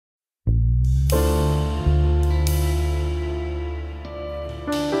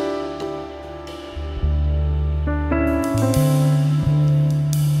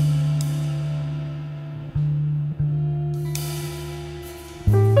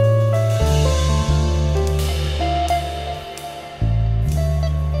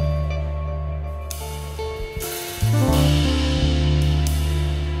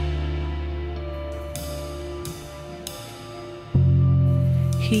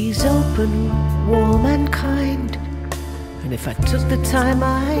He's open, warm and kind, and if I took the time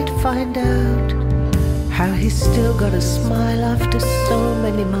I'd find out how he's still got a smile after so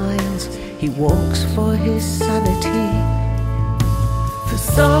many miles. He walks for his sanity, for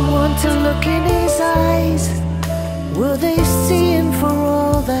someone to look in his eyes. Will they see him for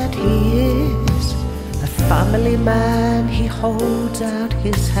all that he is? A family man, he holds out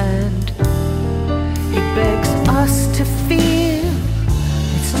his hand. He begs us to feel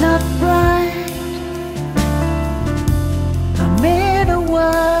it's not right. I'm in a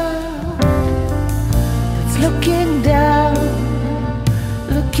world that's looking down,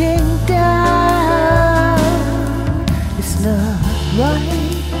 looking down. It's not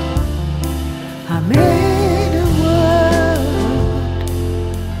right. I'm in a world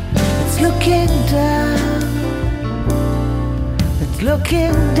that's looking down, that's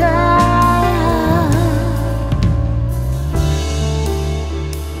looking down.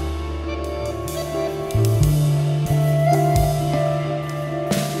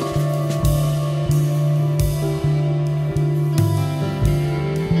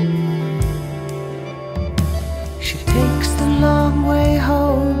 She takes the long way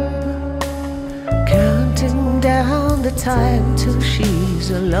home, counting down the time till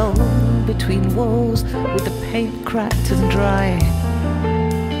she's alone between walls with the paint cracked and dry.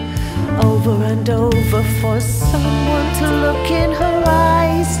 Over and over for someone to look in her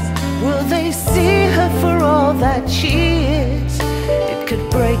eyes. Will they see her for all that she is? It could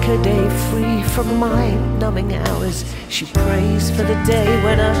break her day free from mind-numbing hours. She prays for the day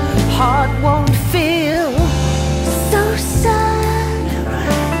when her heart won't feel so sad.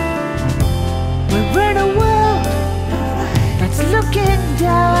 We're in a world that's looking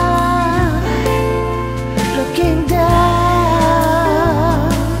down, looking down.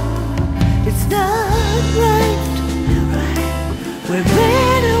 It's not right. We're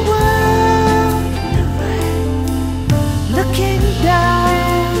in a world looking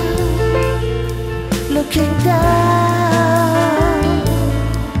down, looking down.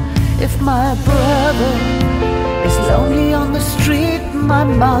 If my brother is lonely on the street, my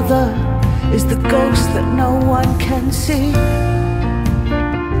mother is the ghost that no one can see.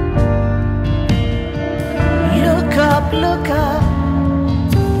 Look up, look up,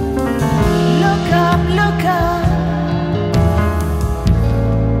 look up, look up.